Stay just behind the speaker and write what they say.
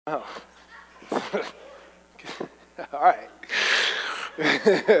Oh. All right.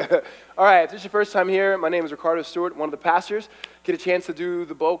 All right, if this is your first time here, my name is Riccardo, Stewart, one of the pastors. Get a chance to do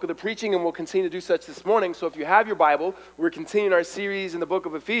the bulk of the preaching, and we'll continue to do such this morning. So if you have your Bible, we're continuing our series in the book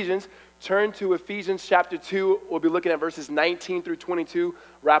of Ephesians. Turn to Ephesians chapter 2. We'll be looking at verses 19 through 22,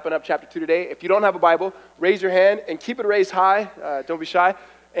 wrapping up chapter 2 today. If you don't have a Bible, raise your hand and keep it raised high. Don't be shy.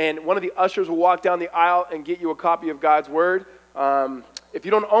 And one of the ushers will walk down the aisle and get you a copy of God's Word. If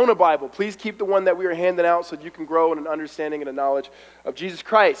you don't own a Bible, please keep the one that we are handing out so you can grow in an understanding and a knowledge of Jesus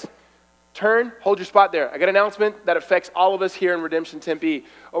Christ. Turn, hold your spot there. I got an announcement that affects all of us here in Redemption Tempe.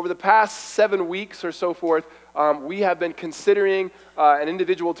 Over the past 7 weeks or so forth, we have been considering an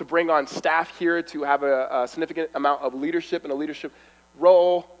individual to bring on staff here to have a significant amount of leadership and a leadership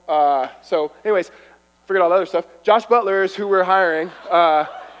role. So anyways, forget all the other stuff. Josh Butler is who we're hiring. Yeah.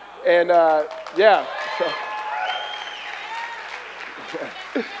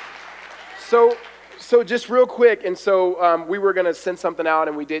 So just real quick, and so we were going to send something out,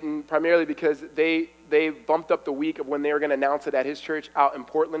 and we didn't, primarily because they bumped up the week of when they were going to announce it at his church out in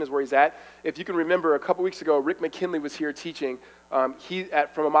Portland is where he's at. If you can remember, a couple weeks ago, Rick McKinley was here teaching. From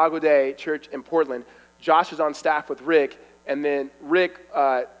Imago Dei Church in Portland. Josh is on staff with Rick, and then Rick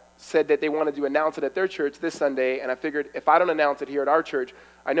said that they wanted to announce it at their church this Sunday, and I figured if I don't announce it here at our church,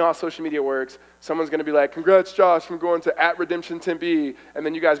 I know how social media works. Someone's going to be like, congrats, Josh, from going to @Redemption Tempe. And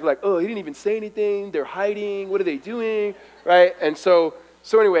then you guys be like, oh, he didn't even say anything. They're hiding. What are they doing? Right? And so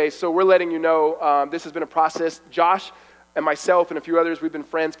anyway, we're letting you know this has been a process. Josh and myself and a few others, we've been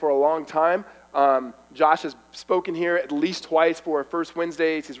friends for a long time. Josh has spoken here at least twice for First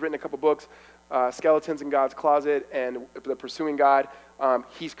Wednesdays. He's written a couple books, Skeletons in God's Closet and The Pursuing God.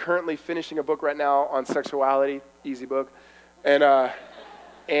 He's currently finishing a book right now on sexuality, easy book.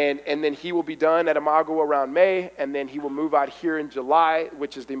 And then he will be done at Imago around May, and then he will move out here in July,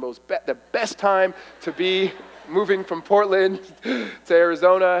 which is the best time to be moving from Portland to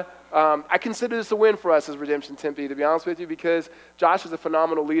Arizona. I consider this a win for us as Redemption Tempe, to be honest with you, because Josh is a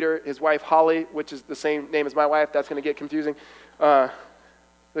phenomenal leader. His wife, Holly, which is the same name as my wife, that's going to get confusing. Did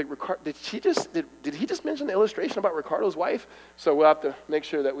he just mention the illustration about Riccardo's wife? So we'll have to make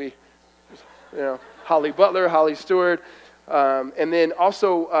sure that we, Holly Butler, Holly Stewart. And then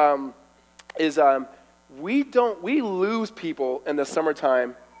also we lose people in the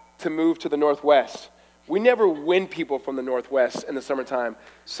summertime to move to the Northwest. We never win people from the Northwest in the summertime.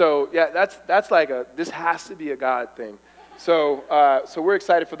 So yeah, that's like this has to be a God thing. So we're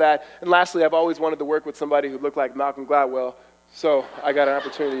excited for that. And lastly, I've always wanted to work with somebody who looked like Malcolm Gladwell. So I got an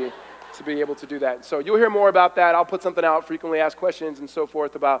opportunity to be able to do that. So you'll hear more about that. I'll put something out, frequently asked questions and so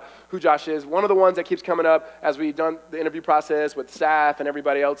forth about who Josh is. One of the ones that keeps coming up as we've done the interview process with staff and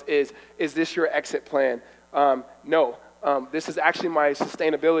everybody else is this your exit plan? No, this is actually my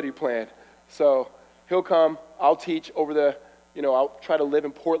sustainability plan. So he'll come, I'll teach over I'll try to live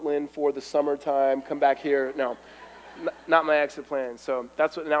in Portland for the summertime, come back here. No, not my exit plan. So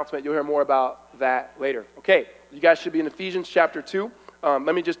that's an announcement. You'll hear more about that later. Okay, you guys should be in Ephesians chapter 2.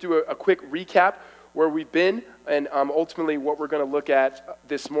 Let me just do a quick recap where we've been and ultimately what we're going to look at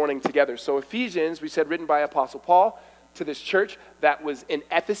this morning together. So Ephesians, we said, written by Apostle Paul to this church that was in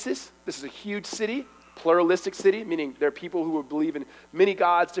Ephesus. This is a huge city, pluralistic city, meaning there are people who would believe in many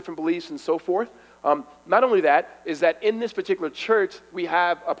gods, different beliefs, and so forth. Not only that, is that in this particular church, we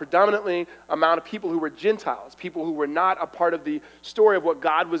have a predominantly amount of people who were Gentiles, people who were not a part of the story of what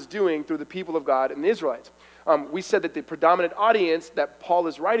God was doing through the people of God and the Israelites. We said that the predominant audience that Paul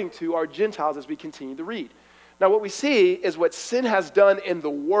is writing to are Gentiles as we continue to read. Now what we see is what sin has done in the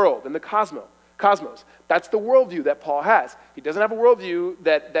world, in the cosmos. That's the worldview that Paul has. He doesn't have a worldview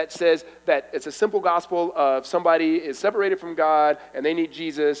that says that it's a simple gospel of somebody is separated from God and they need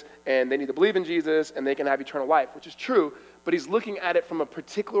Jesus and they need to believe in Jesus and they can have eternal life, which is true, but he's looking at it from a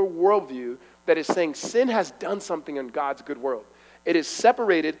particular worldview that is saying sin has done something in God's good world. It has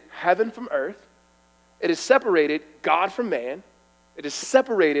separated heaven from earth. It has separated God from man. It has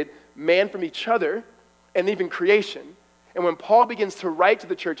separated man from each other and even creation. And when Paul begins to write to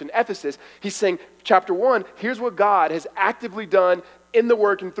the church in Ephesus, he's saying, chapter 1, here's what God has actively done in the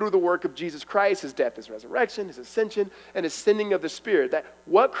work and through the work of Jesus Christ, his death, his resurrection, his ascension, and his sending of the Spirit. That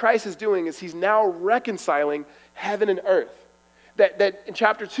what Christ is doing is he's now reconciling heaven and earth. That in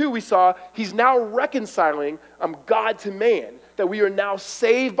chapter 2 we saw he's now reconciling God to man. That we are now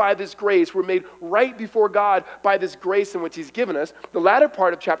saved by this grace. We're made right before God by this grace in which he's given us. The latter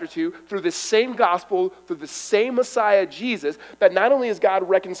part of chapter 2, through the same gospel, through the same Messiah, Jesus, that not only is God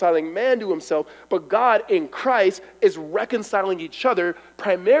reconciling man to himself, but God in Christ is reconciling each other,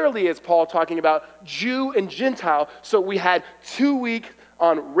 primarily as Paul talking about Jew and Gentile. So we had 2 week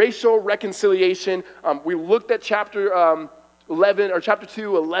on racial reconciliation. We looked at chapter 11, or chapter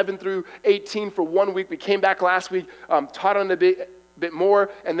 2, 11 through 18 for 1 week. We came back last week, taught on a bit more,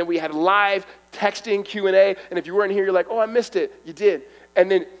 and then we had live texting Q&A. And if you weren't here, you're like, oh, I missed it. You did. And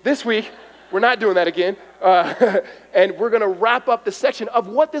then this week, we're not doing that again. And we're going to wrap up the section of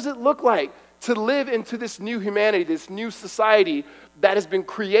what does it look like to live into this new humanity, this new society that has been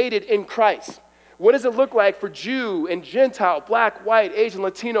created in Christ. What does it look like for Jew and Gentile, black, white, Asian,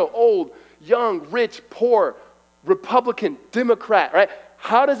 Latino, old, young, rich, poor, Republican, Democrat, right?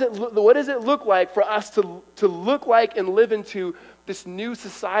 What does it look like for us to look like and live into this new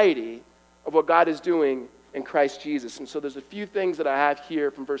society of what God is doing in Christ Jesus? And so there's a few things that I have here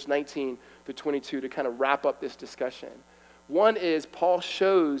from verse 19 to 22 to kind of wrap up this discussion. One is Paul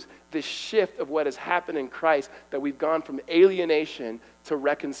shows this shift of what has happened in Christ, that we've gone from alienation to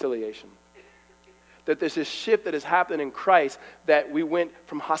reconciliation. That there's this shift that has happened in Christ, that we went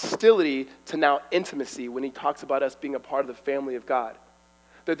from hostility to now intimacy when he talks about us being a part of the family of God.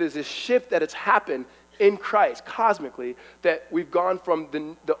 That there's this shift that has happened in Christ, cosmically, that we've gone from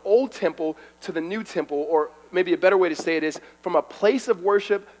the old temple to the new temple, or maybe a better way to say it is from a place of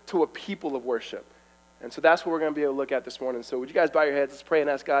worship to a people of worship. And so that's what we're going to be able to look at this morning. So would you guys bow your heads? Let's pray and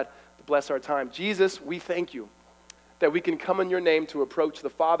ask God to bless our time. Jesus, we thank you that we can come in your name to approach the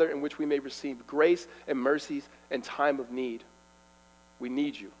Father, in which we may receive grace and mercies in time of need. We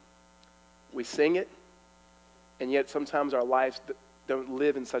need you. We sing it, and yet sometimes our lives don't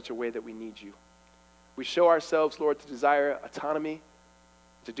live in such a way that we need you. We show ourselves, Lord, to desire autonomy,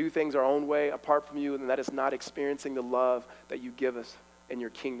 to do things our own way apart from you, and that is not experiencing the love that you give us in your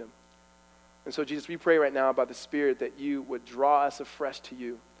kingdom. And so, Jesus, we pray right now about the Spirit that you would draw us afresh to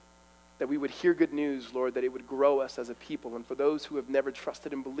you, that we would hear good news, Lord, that it would grow us as a people. And for those who have never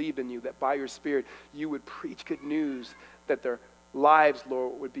trusted and believed in you, that by your Spirit you would preach good news, that their lives,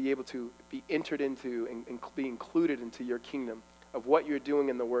 Lord, would be able to be entered into and be included into your kingdom of what you're doing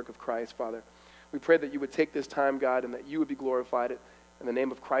in the work of Christ, Father. We pray that you would take this time, God, and that you would be glorified, and the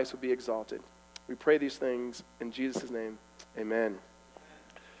name of Christ would be exalted. We pray these things in Jesus' name. Amen.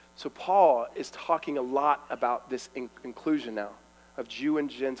 So Paul is talking a lot about this inclusion now of Jew and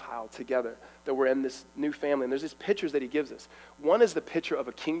Gentile together, that we're in this new family. And there's these pictures that he gives us. One is the picture of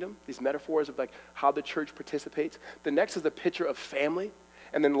a kingdom, these metaphors of like how the church participates. The next is the picture of family.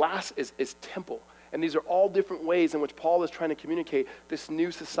 And then last is temple. And these are all different ways in which Paul is trying to communicate this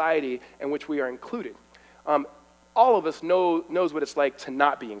new society in which we are included. All of us knows what it's like to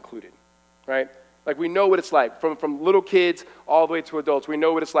not be included, right? Like we know what it's like from little kids all the way to adults. We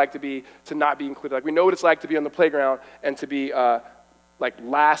know what it's like to not be included. Like we know what it's like to be on the playground and to be like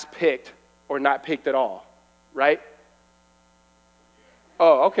last picked or not picked at all, right?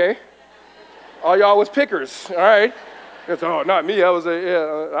 Oh, okay. All y'all was pickers, all right. Oh, not me. I was all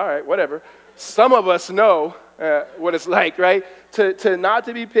right, whatever. Some of us know what it's like, right? To not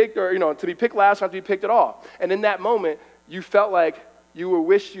to be picked, or to be picked last, not to be picked at all. And in that moment, you felt like you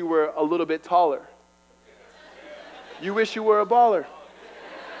wish you were a little bit taller. You wish you were a baller.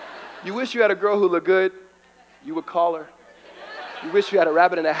 You wish you had a girl who looked good. You would call her. You wish you had a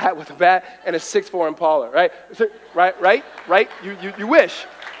rabbit in a hat with a bat and a 6'4" Impala, right? Right? You wish.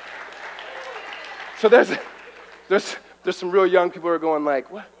 So there's some real young people who are going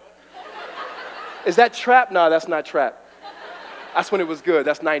like, what? Is that trap? No, that's not trap. That's when it was good.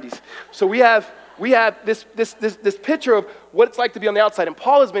 That's 90s. So we have this picture of what it's like to be on the outside. And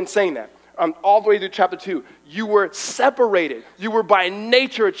Paul has been saying that all the way through chapter 2. You were separated. You were by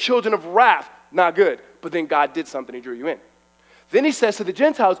nature children of wrath. Not good. But then God did something. He drew you in. Then he says to the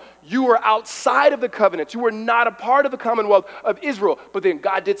Gentiles, you were outside of the covenant. You were not a part of the commonwealth of Israel. But then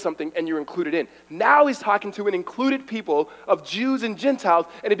God did something and you're included in. Now he's talking to an included people of Jews and Gentiles.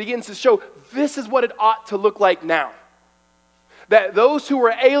 And he begins to show this is what it ought to look like now. That those who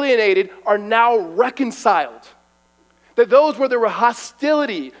were alienated are now reconciled. That those where there were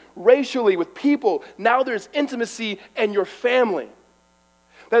hostility racially with people, now there's intimacy and your family.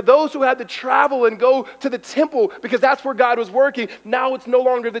 That those who had to travel and go to the temple because that's where God was working, now it's no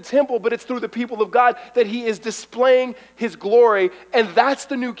longer the temple, but it's through the people of God that he is displaying his glory. And that's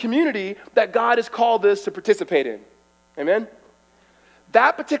the new community that God has called us to participate in. Amen?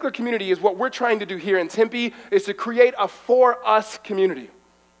 That particular community is what we're trying to do here in Tempe, is to create a for us community.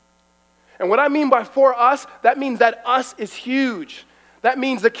 And what I mean by for us, that means that us is huge. That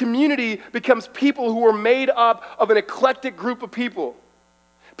means the community becomes people who are made up of an eclectic group of people.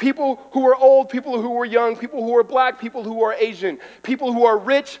 People who are old, people who are young, people who are black, people who are Asian, people who are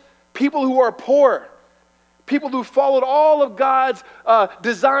rich, people who are poor, people who followed all of God's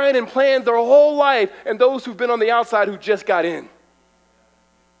design and plans their whole life, and those who've been on the outside who just got in.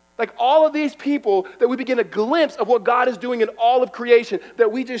 Like all of these people that we begin a glimpse of what God is doing in all of creation,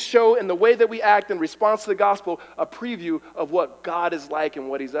 that we just show in the way that we act in response to the gospel, a preview of what God is like and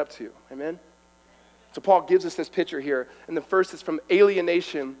what he's up to. Amen? So Paul gives us this picture here. And the first is from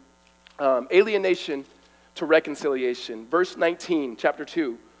alienation to reconciliation. Verse 19, chapter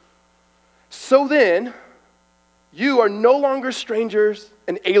 2. So then, you are no longer strangers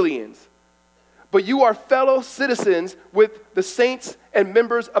and aliens, but you are fellow citizens with the saints and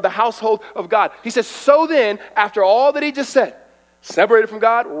members of the household of God. He says, so then, after all that he just said, separated from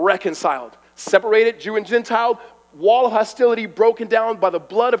God, reconciled. Separated, Jew and Gentile, wall of hostility broken down by the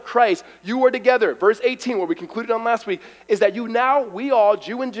blood of Christ. You are together. Verse 18, where we concluded on last week, is that we all,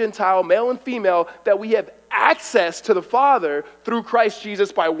 Jew and Gentile, male and female, that we have access to the Father through Christ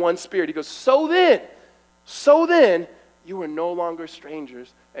Jesus by one Spirit. He goes, so then, you are no longer strangers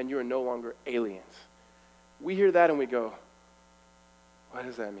and you are no longer aliens. We hear that and we go, what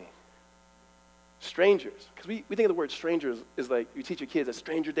does that mean? Strangers. Because we think of the word strangers is like, you teach your kids that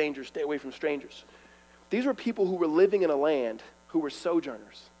stranger danger, stay away from strangers. These were people who were living in a land who were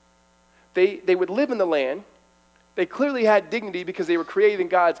sojourners. They would live in the land. They clearly had dignity because they were created in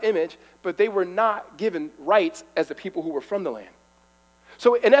God's image, but they were not given rights as the people who were from the land.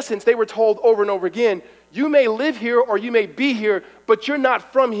 So in essence, they were told over and over again, you may live here or you may be here, but you're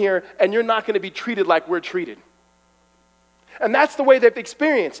not from here and you're not going to be treated like we're treated. And that's the way they've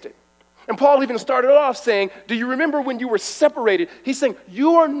experienced it. And Paul even started off saying, do you remember when you were separated? He's saying,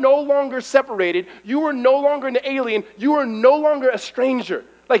 you are no longer separated. You are no longer an alien. You are no longer a stranger.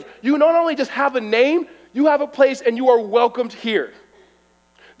 Like, you not only just have a name, you have a place and you are welcomed here.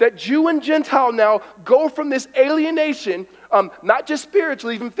 That Jew and Gentile now go from this alienation, not just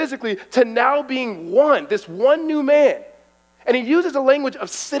spiritually, even physically, to now being one, this one new man. And he uses a language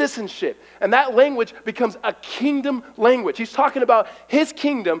of citizenship, and that language becomes a kingdom language. He's talking about his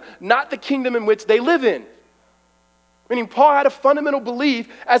kingdom, not the kingdom in which they live in. Meaning Paul had a fundamental belief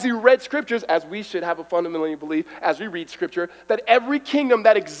as he read scriptures, as we should have a fundamental belief as we read scripture, that every kingdom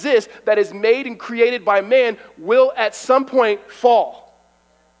that exists, that is made and created by man, will at some point fall.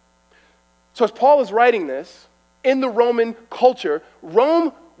 So as Paul is writing this, in the Roman culture,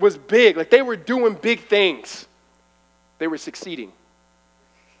 Rome was big. Like they were doing big things. They were succeeding.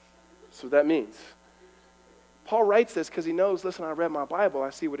 So that means. Paul writes this because he knows, listen, I read my Bible. I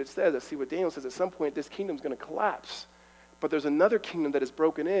see what it says. I see what Daniel says. At some point, this kingdom's going to collapse. But there's another kingdom that is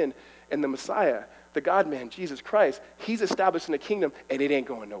broken in the Messiah, the God-man, Jesus Christ. He's establishing a kingdom, and it ain't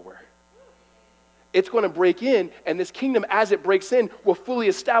going nowhere. It's going to break in, and this kingdom, as it breaks in, will fully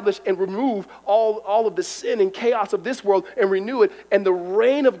establish and remove all of the sin and chaos of this world and renew it, and the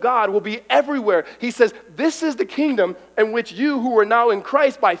reign of God will be everywhere. He says, this is the kingdom in which you who are now in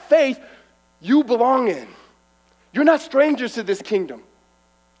Christ by faith, you belong in. You're not strangers to this kingdom.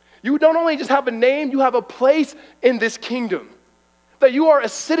 You don't only just have a name, you have a place in this kingdom. That you are a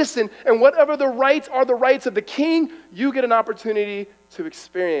citizen, and whatever the rights are the rights of the king, you get an opportunity to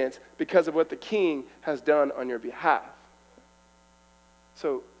experience because of what the king has done on your behalf.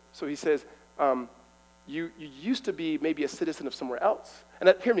 So he says, you used to be maybe a citizen of somewhere else.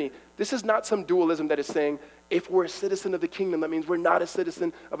 And hear me, this is not some dualism that is saying, if we're a citizen of the kingdom, that means we're not a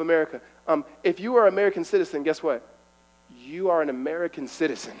citizen of America. If you are an American citizen, guess what? You are an American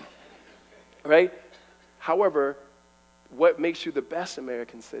citizen, right? However, what makes you the best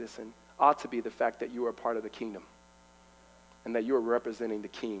American citizen ought to be the fact that you are a part of the kingdom and that you are representing the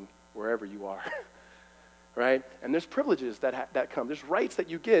king wherever you are, right? And there's privileges that come. There's rights that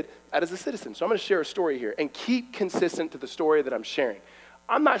you get as a citizen. So I'm going to share a story here and keep consistent to the story that I'm sharing.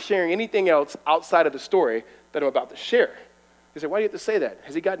 I'm not sharing anything else outside of the story that I'm about to share. You say, why do you have to say that?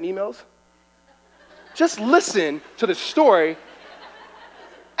 Has he gotten emails? Just listen to the story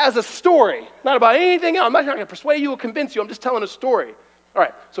as a story, not about anything else. I'm not trying to persuade you or convince you. I'm just telling a story. All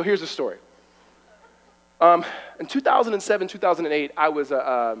right, so here's the story. In 2007, 2008, I was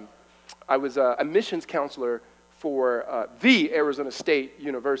a missions counselor for the Arizona State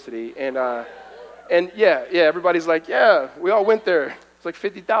University, and yeah, everybody's like, yeah, we all went there. It's like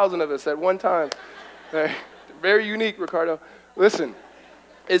 50,000 of us at one time. Very unique, Riccardo. Listen,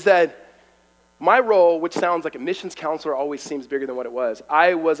 is that my role, which sounds like a missions counselor, always seems bigger than what it was.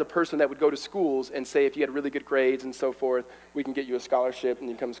 I was a person that would go to schools and say, if you had really good grades and so forth, we can get you a scholarship and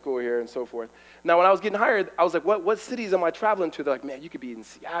you come to school here and so forth. Now, when I was getting hired, I was like, what cities am I traveling to? They're like, man, you could be in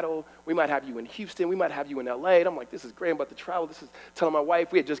Seattle. We might have you in Houston. We might have you in LA. And I'm like, this is great. I'm about to travel. This is telling my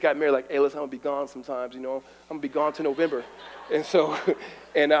wife. We had just got married, like, hey, listen, I'm going to be gone sometimes, you know. I'm going to be gone to November. And so,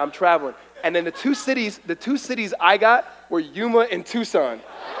 and I'm traveling. And then the two cities I got were Yuma and Tucson.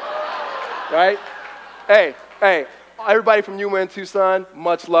 Right? Hey, Everybody from UMA and Tucson,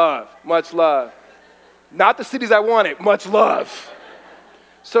 much love, much love. Not the cities I wanted, much love.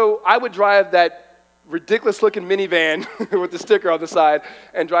 So I would drive that ridiculous-looking minivan with the sticker on the side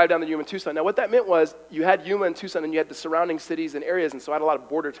and drive down the Yuma and Tucson. Now, what that meant was you had Yuma and Tucson, and you had the surrounding cities and areas, and so I had a lot of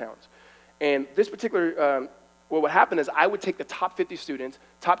border towns. And this particular, what would happen is I would take the top 50 students,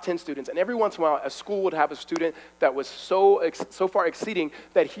 top 10 students, and every once in a while, a school would have a student that was so far exceeding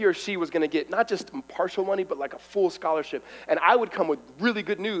that he or she was going to get not just partial money, but like a full scholarship. And I would come with really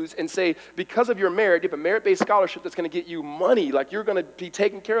good news and say, because of your merit, you have a merit-based scholarship that's going to get you money. Like you're going to be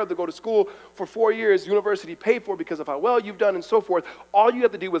taken care of to go to school for 4 years, university paid for because of how well you've done and so forth. All you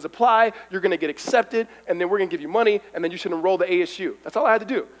have to do is apply, you're going to get accepted, and then we're going to give you money, and then you should enroll to ASU. That's all I had to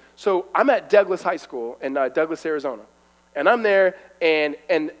do. So I'm at Douglas High School in Douglas, Arizona. And I'm there, and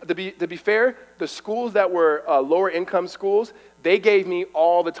to be fair, the schools that were lower income schools, they gave me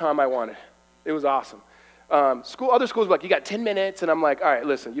all the time I wanted. It was awesome. Other schools were like, you got 10 minutes, and I'm like, all right,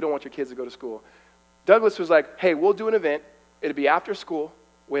 listen, you don't want your kids to go to school. Douglas was like, hey, we'll do an event. It'll be after school.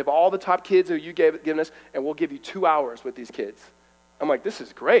 We have all the top kids who you given us, and we'll give you 2 hours with these kids. I'm like, this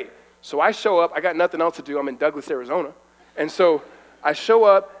is great. So I show up. I got nothing else to do. I'm in Douglas, Arizona. And so I show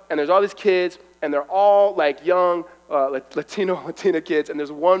up, and there's all these kids, and they're all like young Latina kids, and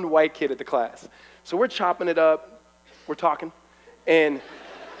there's one white kid at the class. So we're chopping it up, we're talking, and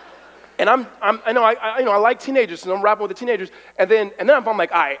I like teenagers, so I'm rapping with the teenagers, and then I'm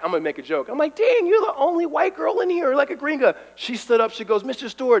like, all right, I'm gonna make a joke. I'm like, dang, you're the only white girl in here, like a gringa. She stood up, she goes, Mr.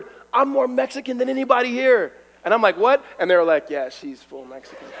 Stewart, I'm more Mexican than anybody here. And I'm like, what? And they were like, yeah, she's full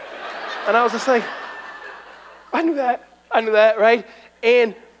Mexican. And I was just like, I knew that, right?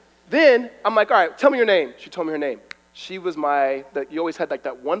 And then I'm like, all right, tell me your name. She told me her name. She was you always had like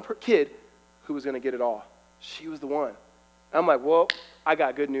that one kid who was going to get it all. She was the one. I'm like, well, I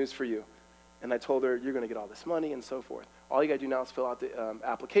got good news for you. And I told her, you're going to get all this money and so forth. All you got to do now is fill out the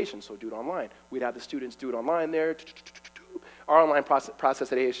application, so do it online. We'd have the students do it online there. Our online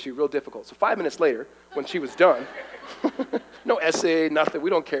process at ASU, real difficult. So 5 minutes later, when she was done, no essay, nothing. We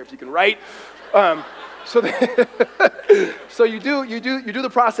don't care if you can write. So you do the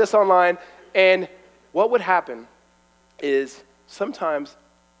process online, and what would happen is sometimes,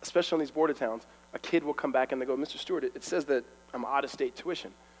 especially in these border towns, a kid will come back and they go, Mr. Stewart, it says that I'm out-of-state tuition.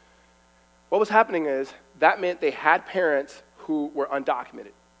 What was happening is that meant they had parents who were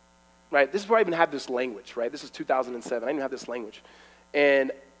undocumented, right? This is where I even have this language, right? This is 2007. I didn't have this language.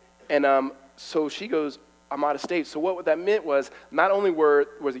 And so she goes, I'm out of state. So what that meant was not only was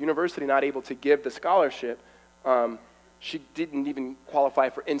the university not able to give the scholarship, she didn't even qualify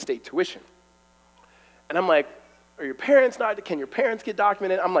for in-state tuition. And I'm like, can your parents get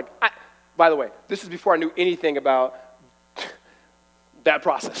documented? I'm like, by the way, this is before I knew anything about that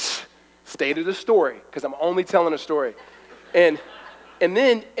process. State of the story, because I'm only telling a story. And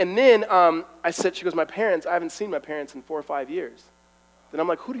then I said, she goes, my parents, I haven't seen my parents in 4 or 5 years. Then I'm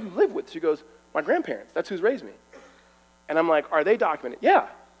like, who do you live with? She goes, my grandparents, that's who's raised me. And I'm like, are they documented? Yeah.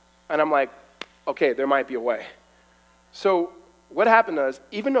 And I'm like, okay, there might be a way. So what happened was,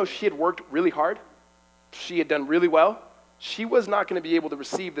 even though she had worked really hard, she had done really well, she was not going to be able to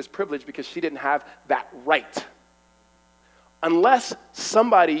receive this privilege because she didn't have that right. Unless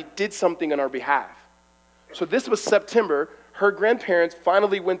somebody did something on her behalf. So this was September. Her grandparents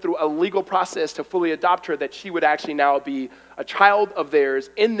finally went through a legal process to fully adopt her, that she would actually now be a child of theirs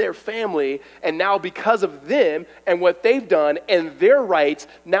in their family, and now because of them and what they've done and their rights,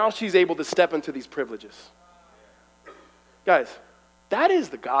 now she's able to step into these privileges. Guys, that is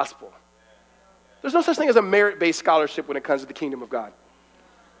the gospel. There's no such thing as a merit-based scholarship when it comes to the kingdom of God.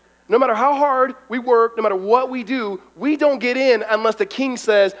 No matter how hard we work, no matter what we do, we don't get in unless the king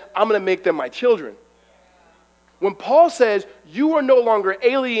says, I'm going to make them my children. When Paul says, you are no longer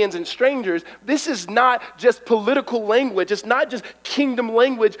aliens and strangers, this is not just political language. It's not just kingdom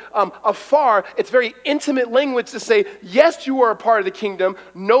language afar. It's very intimate language to say, yes, you are a part of the kingdom,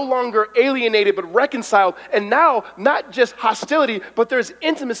 no longer alienated but reconciled. And now, not just hostility, but there's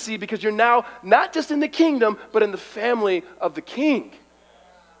intimacy because you're now not just in the kingdom, but in the family of the king.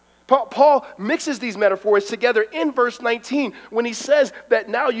 Paul mixes these metaphors together in verse 19 when he says that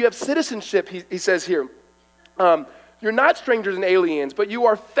now you have citizenship, he says here. You're not strangers and aliens, but you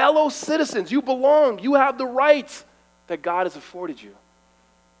are fellow citizens. You belong. You have the rights that God has afforded you.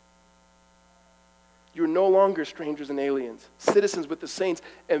 You're no longer strangers and aliens, citizens with the saints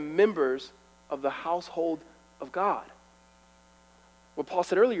and members of the household of God. What Paul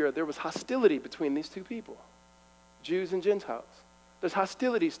said earlier, there was hostility between these two people, Jews and Gentiles. There's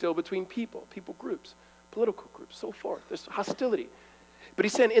hostility still between people groups, political groups, so forth. There's hostility. But he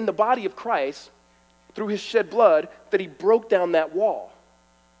said in the body of Christ, through his shed blood, that he broke down that wall.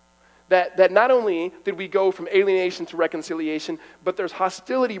 That not only did we go from alienation to reconciliation, but there's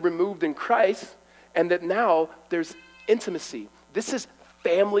hostility removed in Christ, and that now there's intimacy. This is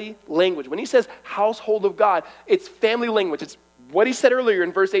family language. When he says household of God, it's family language. It's what he said earlier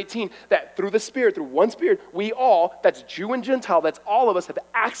in verse 18, that through the Spirit, through one Spirit, we all, that's Jew and Gentile, that's all of us, have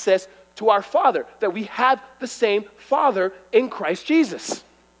access to our Father, that we have the same Father in Christ Jesus.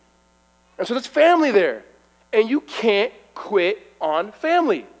 And so there's family there. And you can't quit on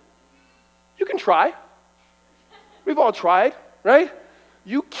family. You can try. We've all tried, right?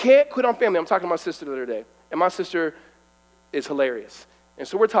 You can't quit on family. I'm talking to my sister the other day, and my sister is hilarious. And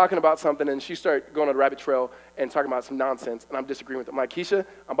so we're talking about something, and she started going on a rabbit trail and talking about some nonsense, and I'm disagreeing with her. I'm like, Keisha,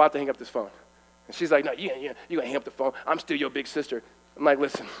 I'm about to hang up this phone. And she's like, no, you going to hang up the phone. I'm still your big sister. I'm like,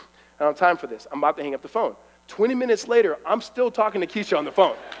 listen, I don't have time for this. I'm about to hang up the phone. 20 minutes later, I'm still talking to Keisha on the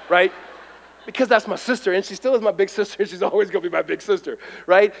phone, right? Because that's my sister, and she still is my big sister. She's always going to be my big sister,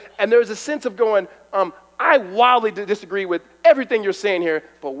 right? And there's a sense of going, I wildly disagree with everything you're saying here,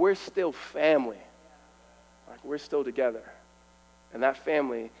 but we're still family. Like, we're still together. And that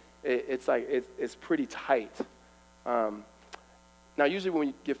family, it's pretty tight. Now, usually when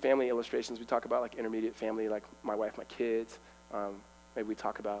we give family illustrations, we talk about like intermediate family, like my wife, my kids. Maybe we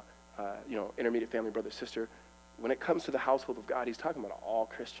talk about, intermediate family, brother, sister. When it comes to the household of God, he's talking about all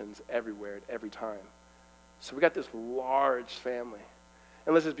Christians everywhere at every time. So we got this large family.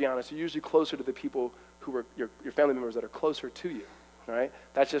 And let's just be honest, you're usually closer to the people who are your family members that are closer to you. All right?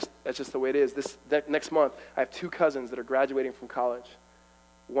 That's just the way it is. Next month, I have 2 cousins that are graduating from college.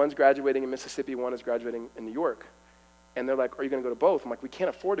 One's graduating in Mississippi, one is graduating in New York. And they're like, are you going to go to both? I'm like, we can't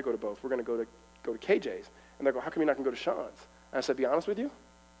afford to go to both. We're going to go to KJ's. And they go, how come you're not going to go to Sean's? And I said, be honest with you,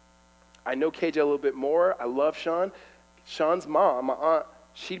 I know KJ a little bit more. I love Sean. Sean's mom, my aunt,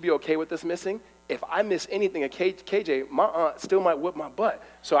 she'd be okay with this missing. If I miss anything at KJ, my aunt still might whip my butt.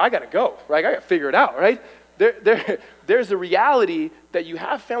 So I got to go, right? I got to figure it out, right? There's a reality that you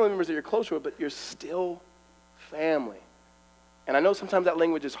have family members that you're close with, but you're still family. And I know sometimes that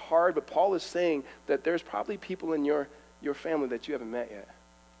language is hard, but Paul is saying that there's probably people in your family that you haven't met yet,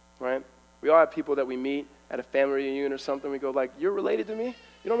 right? We all have people that we meet at a family reunion or something. We go like, you're related to me?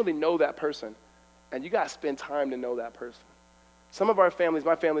 You don't really know that person. And you got to spend time to know that person. Some of our families,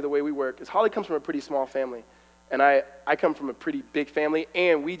 my family, the way we work, is Holly comes from a pretty small family. And I come from a pretty big family,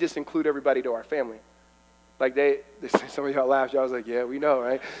 and we just include everybody to our family. Like some of y'all laughed. Y'all was like, yeah, we know,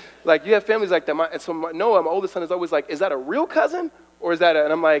 right? Like you have families like that. And so Noah, my oldest son, is always like, is that a real cousin? Or is that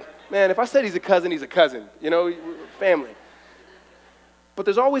and I'm like, man, if I said he's a cousin, he's a cousin. You know, family. But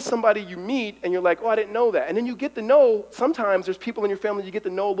there's always somebody you meet and you're like, oh, I didn't know that. And then you get to know, sometimes there's people in your family you get to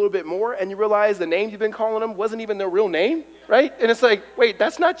know a little bit more and you realize the name you've been calling them wasn't even their real name, right? And it's like, wait,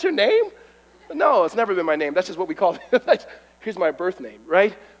 that's not your name? No, it's never been my name. That's just what we call it. Here's my birth name,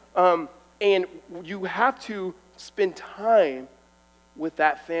 right? And you have to spend time with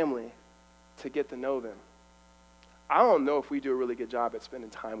that family to get to know them. I don't know if we do a really good job at spending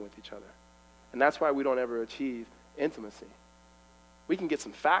time with each other. And that's why we don't ever achieve intimacy. We can get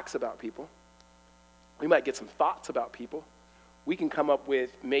some facts about people. We might get some thoughts about people. We can come up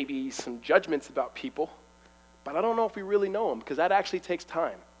with maybe some judgments about people. But I don't know if we really know them because that actually takes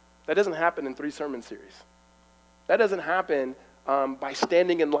time. That doesn't happen in 3 sermon series. That doesn't happen by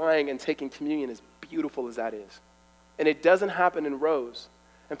standing in line and taking communion, as beautiful as that is. And it doesn't happen in rows.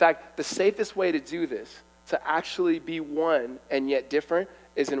 In fact, the safest way to do this, to actually be one and yet different,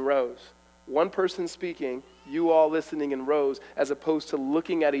 is in rows. One person speaking, you all listening in rows, as opposed to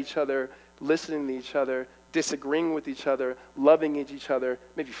looking at each other, listening to each other, disagreeing with each other, loving each other,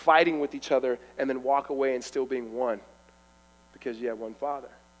 maybe fighting with each other, and then walk away and still being one because you have one Father.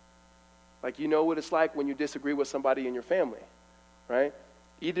 Like, you know what it's like when you disagree with somebody in your family, right?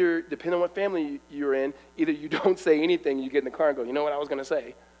 Either, depending on what family you're in, either you don't say anything, you get in the car and go, you know what I was going to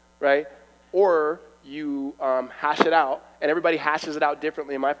say, right? Or you hash it out, and everybody hashes it out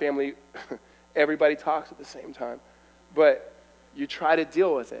differently. In my family, everybody talks at the same time. But you try to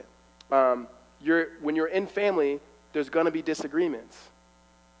deal with it. When you're in family, there's going to be disagreements.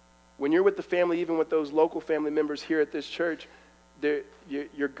 When you're with the family, even with those local family members here at this church,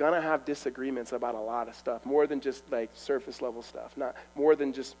 you're going to have disagreements about a lot of stuff, more than just like surface level stuff, not more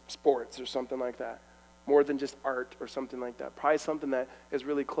than just sports or something like that, more than just art or something like that, probably something that is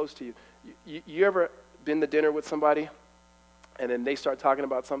really close to you. You ever been to dinner with somebody and then they start talking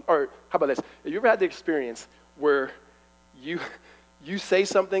about something, or how about this? Have you ever had the experience where you say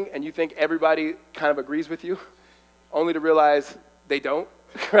something and you think everybody kind of agrees with you, only to realize they don't,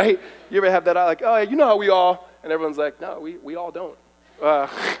 right? You ever have that, like, oh, you know how we all, and everyone's like, no, we all don't.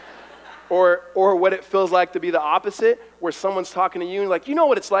 Or what it feels like to be the opposite, where someone's talking to you and like, you know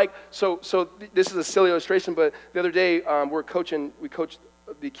what it's like. So this is a silly illustration, but the other day we coached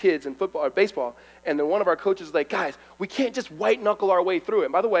the kids in football or baseball, and then one of our coaches is like, guys, we can't just white knuckle our way through it.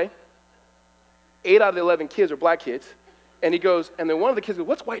 And by the way, 8 out of the 11 kids are black kids, and he goes, and then one of the kids goes,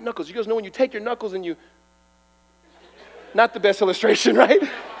 what's white knuckles? He goes, no, when you take your knuckles and you, not the best illustration, right?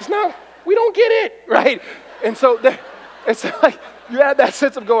 It's not, we don't get it, right? And so it's like you have that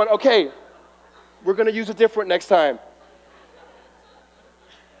sense of going, okay, we're going to use it different next time.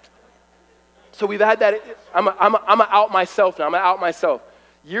 So we've had that. I'm a out myself now. I'm going to out myself.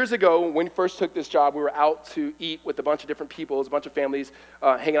 Years ago, when we first took this job, we were out to eat with a bunch of different people, a bunch of families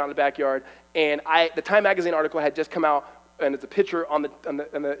hanging out in the backyard. And the Time Magazine article had just come out, and it's a picture on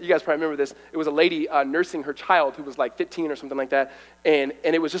the you guys probably remember this. It was a lady nursing her child who was like 15 or something like that. And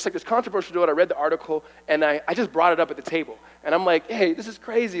it was just like this controversial deal. I read the article, and I just brought it up at the table. And I'm like, hey, this is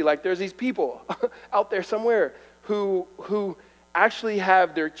crazy. Like, there's these people out there somewhere who actually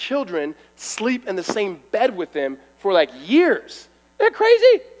have their children sleep in the same bed with them for like years. They're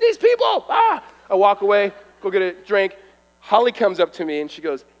crazy. These people. I walk away, go get a drink. Holly comes up to me, and she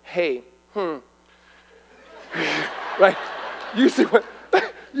goes, hey, Right?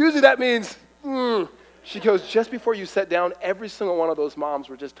 Usually that means, She goes, just before you sat down, every single one of those moms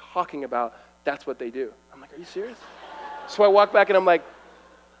were just talking about that's what they do. I'm like, are you serious? So I walk back and I'm like,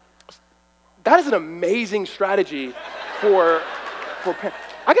 that is an amazing strategy for parents.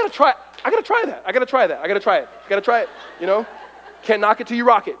 I gotta try it, you know? Can't knock it till you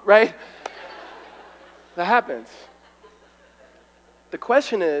rock it, right? That happens. The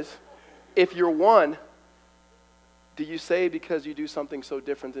question is, if you're one, do you say because you do something so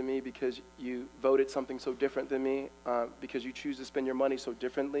different than me, because you voted something so different than me, because you choose to spend your money so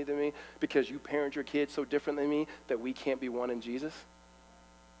differently than me, because you parent your kids so differently than me, that we can't be one in Jesus?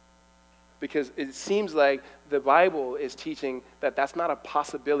 Because it seems like the Bible is teaching that that's not a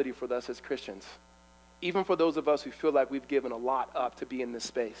possibility for us as Christians. Even for those of us who feel like we've given a lot up to be in this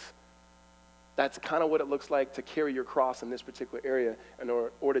space. That's kind of what it looks like to carry your cross in this particular area in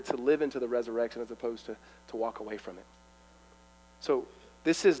order to live into the resurrection as opposed to walk away from it. So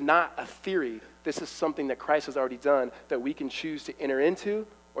this is not a theory. This is something that Christ has already done that we can choose to enter into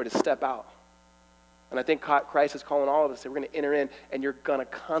or to step out. And I think Christ is calling all of us that we're going to enter in, and you're going to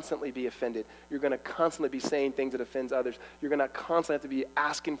constantly be offended. You're going to constantly be saying things that offends others. You're going to constantly have to be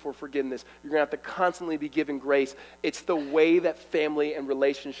asking for forgiveness. You're going to have to constantly be giving grace. It's the way that family and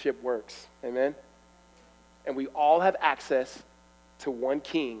relationship works. Amen? And we all have access to one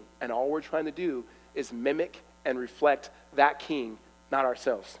king, and all we're trying to do is mimic and reflect that king, not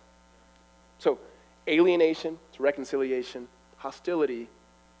ourselves. So alienation to reconciliation, hostility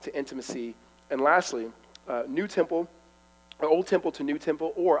to intimacy, and lastly, new temple, or old temple to new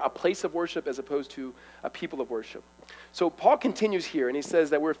temple, or a place of worship as opposed to a people of worship. So Paul continues here, and he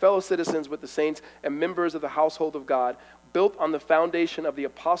says that we're fellow citizens with the saints and members of the household of God, built on the foundation of the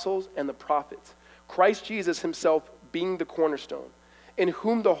apostles and the prophets, Christ Jesus himself being the cornerstone, in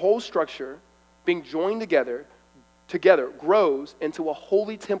whom the whole structure, being joined together grows into a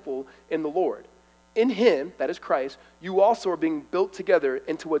holy temple in the Lord. In him, that is Christ, you also are being built together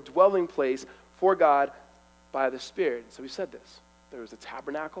into a dwelling place for God by the Spirit. So we said this. There was a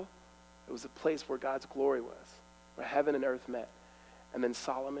tabernacle. It was a place where God's glory was, where heaven and earth met. And then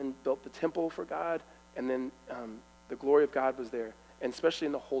Solomon built the temple for God, and then the glory of God was there, and especially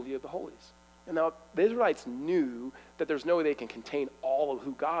in the Holy of the Holies. And now the Israelites knew that there's no way they can contain all of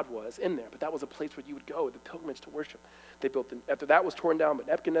who God was in there, but that was a place where you would go, the pilgrimage to worship. They built, after that was torn down by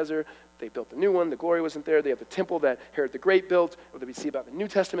Nebuchadnezzar, they built a new one. The glory wasn't there. They have the temple that Herod the Great built, or that we see about the New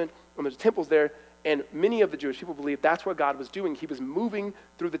Testament, and there's temples there. And many of the Jewish people believe that's what God was doing. He was moving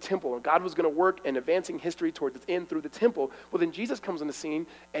through the temple, and God was going to work and advancing history towards its end through the temple. Well, then Jesus comes on the scene,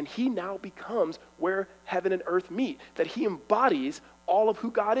 and he now becomes where heaven and earth meet, that he embodies all of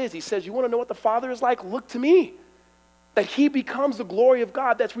who God is. He says, you want to know what the Father is like? Look to me. That he becomes the glory of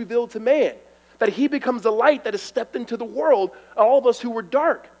God that's revealed to man. That he becomes the light that has stepped into the world, all of us who were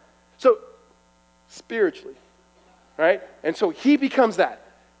dark. So, spiritually, right? And so he becomes that.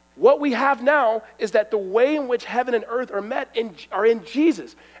 What we have now is that the way in which heaven and earth are met are in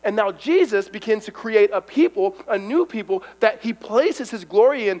Jesus. And now Jesus begins to create a people, a new people, that he places his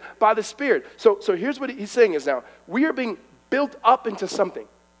glory in by the Spirit. So here's what he's saying is now, we are being built up into something.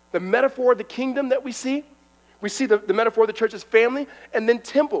 The metaphor of the kingdom that we see the metaphor of the church's family, and then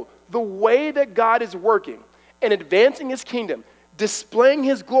temple. The way that God is working and advancing his kingdom, displaying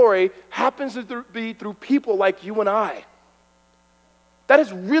his glory, happens to be through people like you and I. That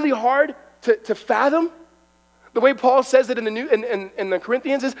is really hard to fathom, The way Paul says it in the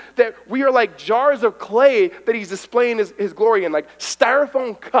Corinthians is that we are like jars of clay that he's displaying his glory in, like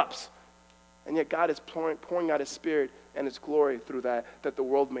styrofoam cups. And yet God is pouring out his Spirit and his glory through that the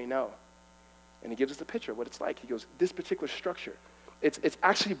world may know. And he gives us a picture of what it's like. He goes, this particular structure, it's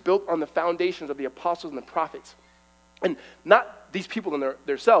actually built on the foundations of the apostles and the prophets. And not these people in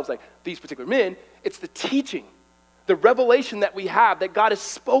themselves, like these particular men, it's the teaching, the revelation that we have, that God has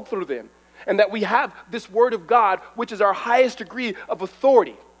spoke through them. And that we have this word of God, which is our highest degree of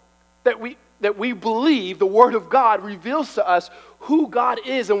authority. That we believe the word of God reveals to us who God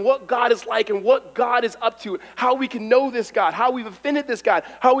is and what God is like and what God is up to, how we can know this God, how we've offended this God,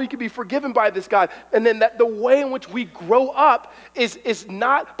 how we can be forgiven by this God. And then that the way in which we grow up is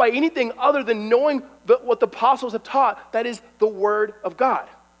not by anything other than knowing what the apostles have taught, that is the word of God.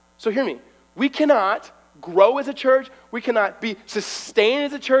 So hear me, we cannot grow as a church, we cannot be sustained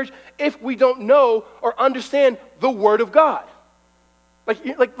as a church if we don't know or understand the Word of God.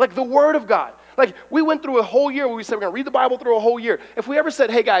 Like the Word of God. Like we went through a whole year where we said we're going to read the Bible through a whole year. If we ever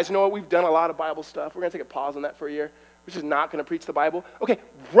said, hey guys, you know what, we've done a lot of Bible stuff, we're going to take a pause on that for a year, we're just not going to preach the Bible. Okay,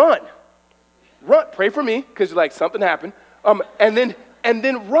 run, pray for me because like something happened, and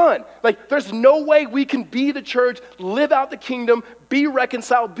then run. Like there's no way we can be the church, live out the kingdom, be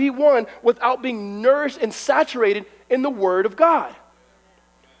reconciled, be one without being nourished and saturated in the Word of God.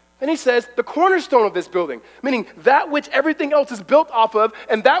 Then he says, the cornerstone of this building, meaning that which everything else is built off of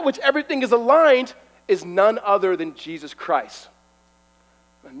and that which everything is aligned is none other than Jesus Christ.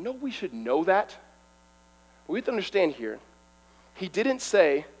 I know we should know that, but we have to understand here, he didn't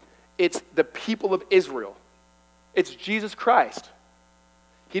say it's the people of Israel. It's Jesus Christ.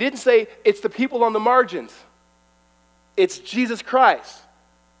 He didn't say it's the people on the margins. It's Jesus Christ.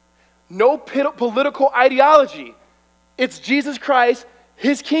 No political ideology. It's Jesus Christ,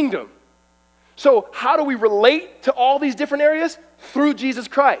 his kingdom. So how do we relate to all these different areas? Through Jesus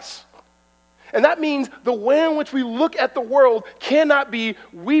Christ. And that means the way in which we look at the world cannot be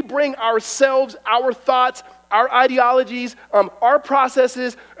we bring ourselves, our thoughts, our ideologies, our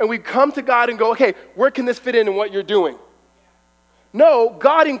processes, and we come to God and go, okay, where can this fit in what you're doing? No,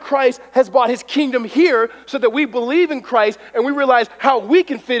 God in Christ has brought his kingdom here so that we believe in Christ and we realize how we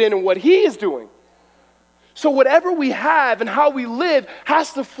can fit in what he is doing. So whatever we have and how we live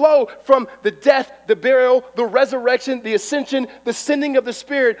has to flow from the death, the burial, the resurrection, the ascension, the sending of the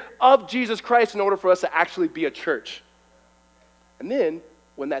Spirit of Jesus Christ in order for us to actually be a church. And then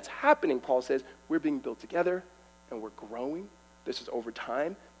when that's happening, Paul says, we're being built together and we're growing. This is over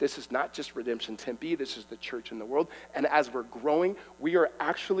time. This is not just Redemption Tempe. This is the church in the world. And as we're growing, we are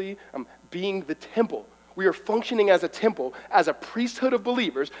actually being the temple. We are functioning as a temple, as a priesthood of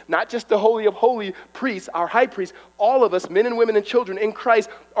believers, not just the holy of holy priests, our high priest. All of us, men and women and children in Christ,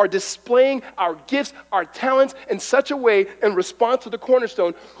 are displaying our gifts, our talents in such a way in response to the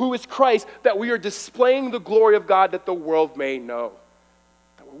cornerstone, who is Christ, that we are displaying the glory of God that the world may know.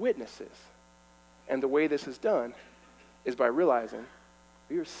 That we're witnesses. And the way this is done is by realizing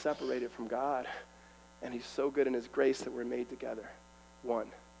we are separated from God, and he's so good in his grace that we're made together. One.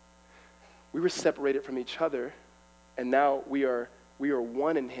 We were separated from each other, and now we are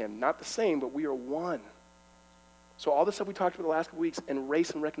one in him. Not the same, but we are one. So all the stuff we talked about the last couple weeks in race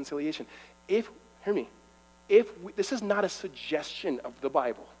and reconciliation, hear me, this is not a suggestion of the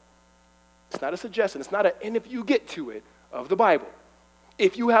Bible. It's not a suggestion. It's not and if you get to it, of the Bible.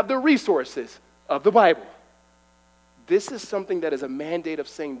 If you have the resources of the Bible. This is something that is a mandate of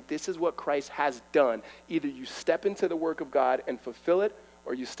saying this is what Christ has done. Either you step into the work of God and fulfill it,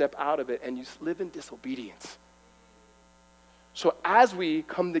 or you step out of it and you live in disobedience. So as we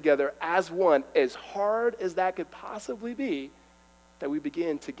come together as one, as hard as that could possibly be, that we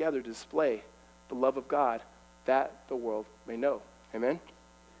begin together to display the love of God that the world may know. Amen?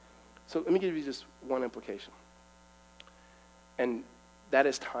 So let me give you just one implication. And that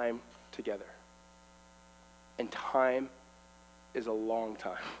is time together. And time is a long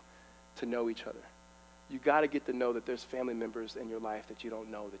time to know each other. You got to get to know that there's family members in your life that you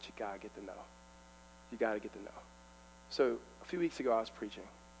don't know that you got to get to know. You got to get to know. So a few weeks ago I was preaching,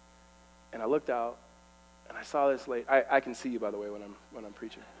 and I looked out, and I saw this lady. I can see you, by the way, when I'm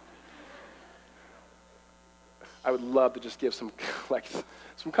preaching. I would love to just give some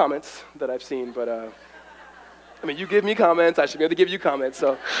comments that I've seen, but I mean, you give me comments, I should be able to give you comments.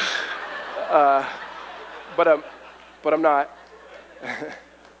 So, but I'm not.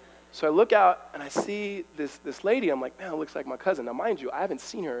 So I look out and I see this lady. I'm like, man, it looks like my cousin. Now, mind you, I haven't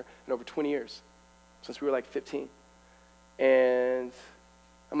seen her in over 20 years, since we were like 15. And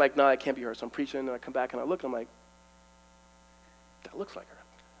I'm like, no, that can't be her. So I'm preaching, and I come back and I look, and I'm like, that looks like her.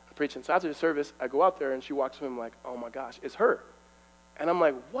 preaching. So after the service, I go out there, and she walks to him like, oh my gosh, it's her. And I'm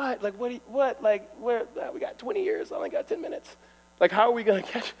like, what? Like, what? Like, where? We got 20 years. I only got 10 minutes. Like, how are we going to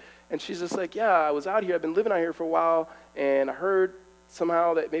catch? And she's just like, yeah, I was out here. I've been living out here for a while, and I heard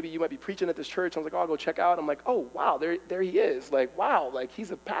somehow that maybe you might be preaching at this church. I was like, oh, I'll go check out. I'm like, oh, wow, there he is. Like, wow, like,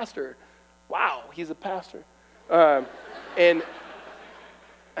 he's a pastor. Wow, he's a pastor. And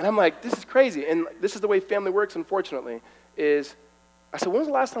I'm like, this is crazy. And this is the way family works, unfortunately, is I said, when was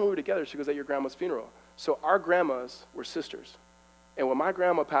the last time we were together? She goes, at your grandma's funeral. So our grandmas were sisters. And when my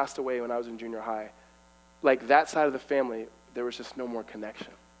grandma passed away when I was in junior high, like that side of the family, there was just no more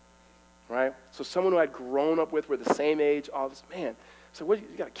connection, right? So someone who I'd grown up with, were the same age, all this, man. So what,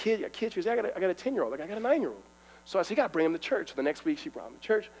 you got a kid? You got a kid? She goes, yeah, I got a 10-year-old. Like, I got a 9-year-old. So I said, you got to bring him to church. So the next week, she brought him to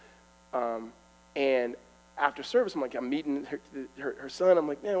church. And after service, I'm like, I'm meeting her son. I'm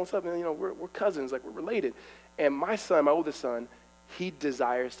like, man, what's up, man? You know, we're cousins. Like, we're related. And my son, my oldest son, he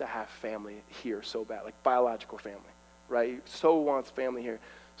desires to have family here so bad, like biological family, right? He so wants family here.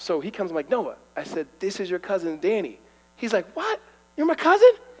 So he comes, I'm like, Noah. I said, this is your cousin, Danny. He's like, what? You're my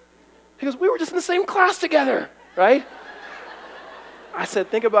cousin? He goes, we were just in the same class together, right? I said,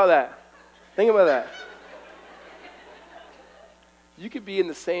 think about that. Think about that. You could be in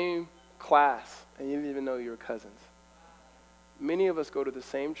the same class and you didn't even know you were cousins. Many of us go to the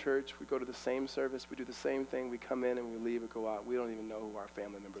same church, we go to the same service, we do the same thing, we come in and we leave and go out. We don't even know who our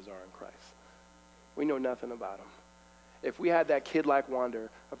family members are in Christ. We know nothing about them. If we had that kid-like wonder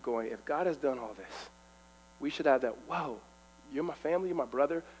of going, if God has done all this, we should have that, whoa, you're my family, you're my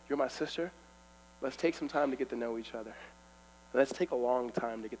brother, you're my sister. Let's take some time to get to know each other. Let's take a long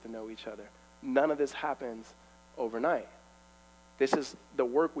time to get to know each other. None of this happens overnight. This is the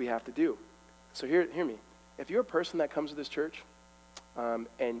work we have to do. So hear me. If you're a person that comes to this church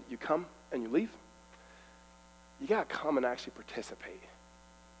and you come and you leave, you got to come and actually participate.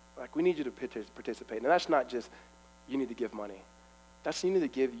 Like, we need you to participate. And that's not just you need to give money. That's you need to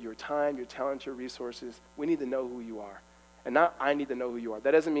give your time, your talent, your resources. We need to know who you are. And not I need to know who you are.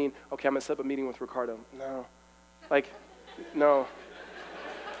 That doesn't mean, okay, I'm going to set up a meeting with Riccardo. No. Like, no.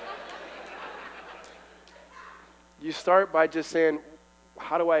 You start by just saying,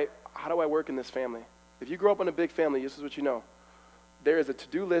 how do I work in this family? If you grow up in a big family, this is what you know. There is a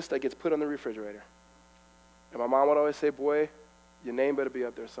to-do list that gets put on the refrigerator. And my mom would always say, boy, your name better be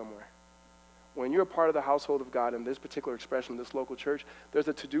up there somewhere. When you're a part of the household of God in this particular expression, this local church, there's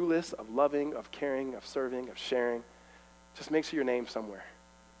a to-do list of loving, of caring, of serving, of sharing. Just make sure your name's somewhere,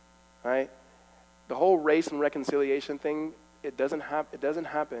 right? The whole race and reconciliation thing, it doesn't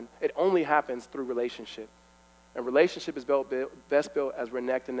happen. It only happens through relationship. And relationship is best built as we're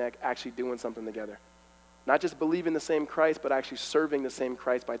neck to neck actually doing something together. Not just believing the same Christ, but actually serving the same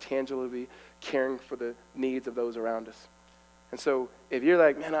Christ by tangibly caring for the needs of those around us. And so if you're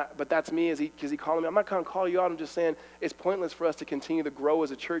like, man, but that's me, is he calling me? I'm not going to call you out. I'm just saying it's pointless for us to continue to grow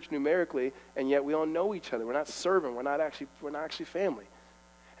as a church numerically, and yet we all know each other. We're not serving. We're not actually family.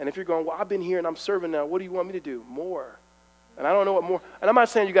 And if you're going, well, I've been here and I'm serving now. What do you want me to do? More. And I don't know what more. And I'm not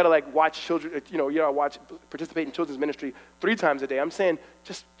saying you got to like watch children, participate in children's ministry 3 times a day. I'm saying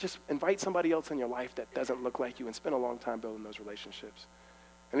just invite somebody else in your life that doesn't look like you and spend a long time building those relationships.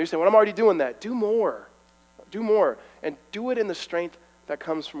 And you're saying, well, I'm already doing that. Do more. Do more. And do it in the strength that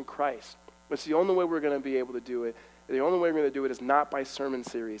comes from Christ. It's the only way we're going to be able to do it. The only way we're going to do it is not by sermon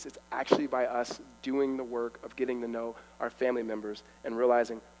series. It's actually by us doing the work of getting to know our family members and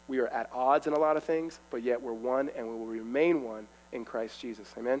realizing we are at odds in a lot of things, but yet we're one and we will remain one in Christ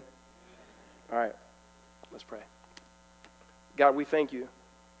Jesus. Amen? All right. Let's pray. God, we thank you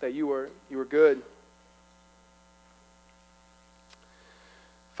that you are good.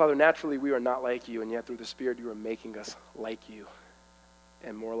 Father, naturally we are not like you, and yet through the Spirit you are making us like you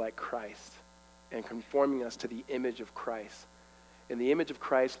and more like Christ and conforming us to the image of Christ. And the image of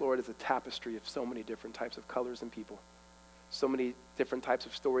Christ, Lord, is a tapestry of so many different types of colors and people, so many different types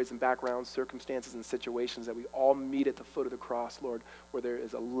of stories and backgrounds, circumstances and situations that we all meet at the foot of the cross, Lord, where there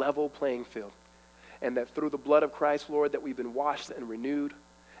is a level playing field. And that through the blood of Christ, Lord, that we've been washed and renewed.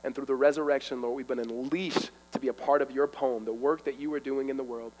 And through the resurrection, Lord, we've been unleashed to be a part of your poem, the work that you are doing in the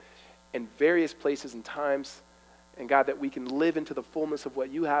world in various places and times. And God, that we can live into the fullness of what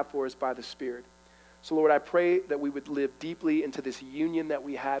you have for us by the Spirit. So Lord, I pray that we would live deeply into this union that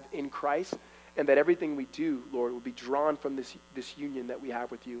we have in Christ, and that everything we do, Lord, will be drawn from this union that we have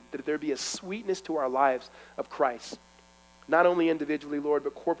with you. That there be a sweetness to our lives of Christ, not only individually, Lord,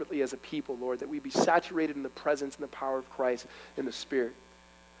 but corporately as a people, Lord, that we be saturated in the presence and the power of Christ in the Spirit.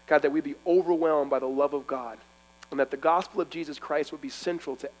 God, that we be overwhelmed by the love of God, and that the gospel of Jesus Christ would be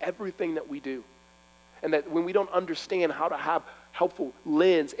central to everything that we do. And that when we don't understand how to have helpful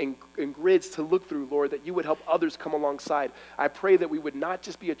lens and grids to look through, Lord, that you would help others come alongside. I pray that we would not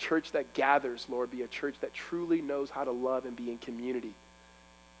just be a church that gathers, Lord, be a church that truly knows how to love and be in community.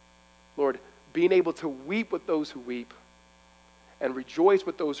 Lord, being able to weep with those who weep and rejoice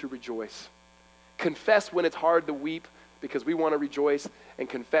with those who rejoice. Confess when it's hard to weep because we want to rejoice, and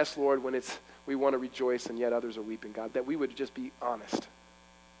confess, Lord, when we want to rejoice and yet others are weeping, God, that we would just be honest.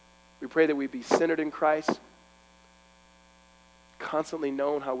 We pray that we'd be centered in Christ, constantly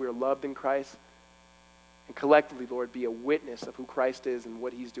known how we are loved in Christ, and collectively, Lord, be a witness of who Christ is and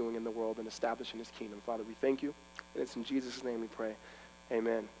what he's doing in the world and establishing his kingdom. Father, we thank you, and it's in Jesus' name we pray.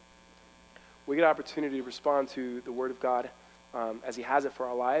 Amen. We get an opportunity to respond to the word of God as he has it for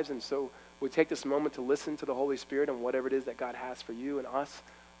our lives, and so we take this moment to listen to the Holy Spirit and whatever it is that God has for you and us.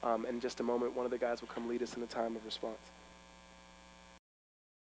 In just a moment, one of the guys will come lead us in a time of response.